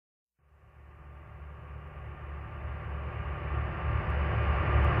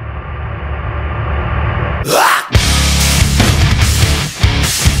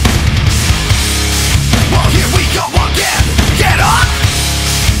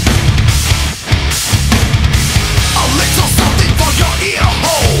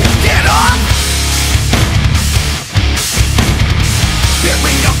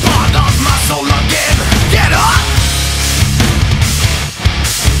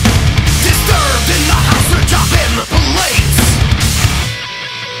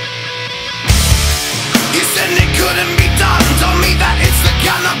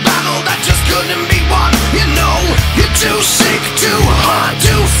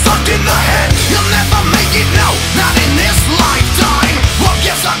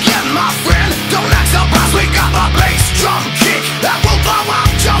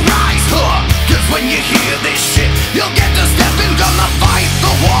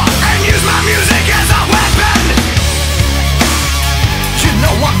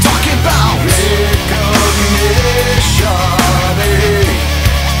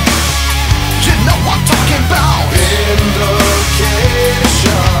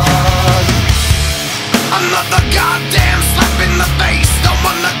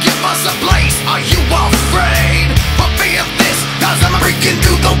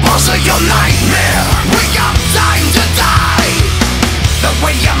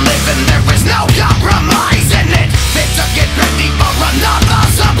there's no compromise in it. Better get ready for another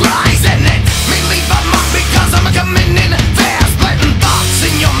surprise in it. Me leave a mark because I'm coming in fast, splitting thoughts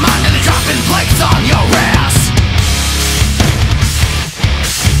in your mind and dropping plates on your ass.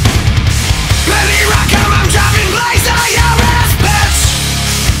 Ready, rock 'em, I'm dropping plates on your ass, bitch.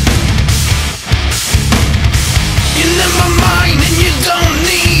 You never mind and you don't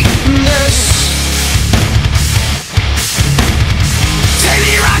need this.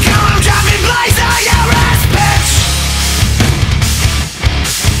 Ready, rock 'em, I'm dropping plates on your ass, bitch.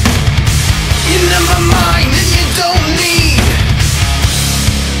 You never mind and you don't need.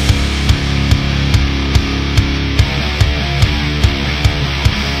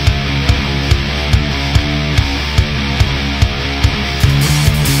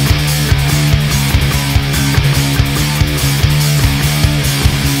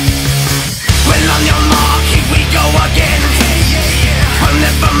 Well, on your mark, here we go again. Well,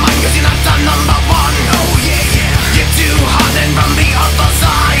 never mind, 'cause you're not the number one. Oh yeah, yeah. You're too hot and from the other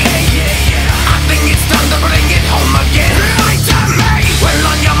side. I think it's time to bring it home again. Right to me. Well,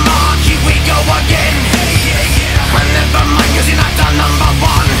 on your mark, here we go again. Well, never mind, 'cause you're not the number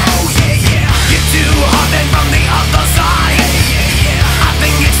one. Oh yeah, yeah. You're too hot and from the other side. I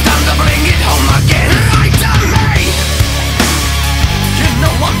think it's time to bring it home again. Right to me. You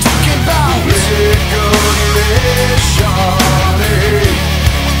know what I'm talking about.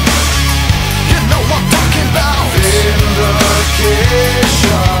 You know what I'm talking about.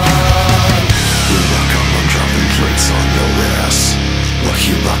 Here I come, I'm dropping plates on your ass. Well,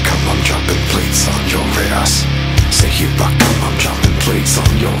 here I come, I'm dropping plates on your ass. Say here I come, I'm dropping plates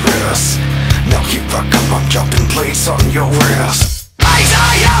on your ass. Now here I come, I'm dropping plates on your ass.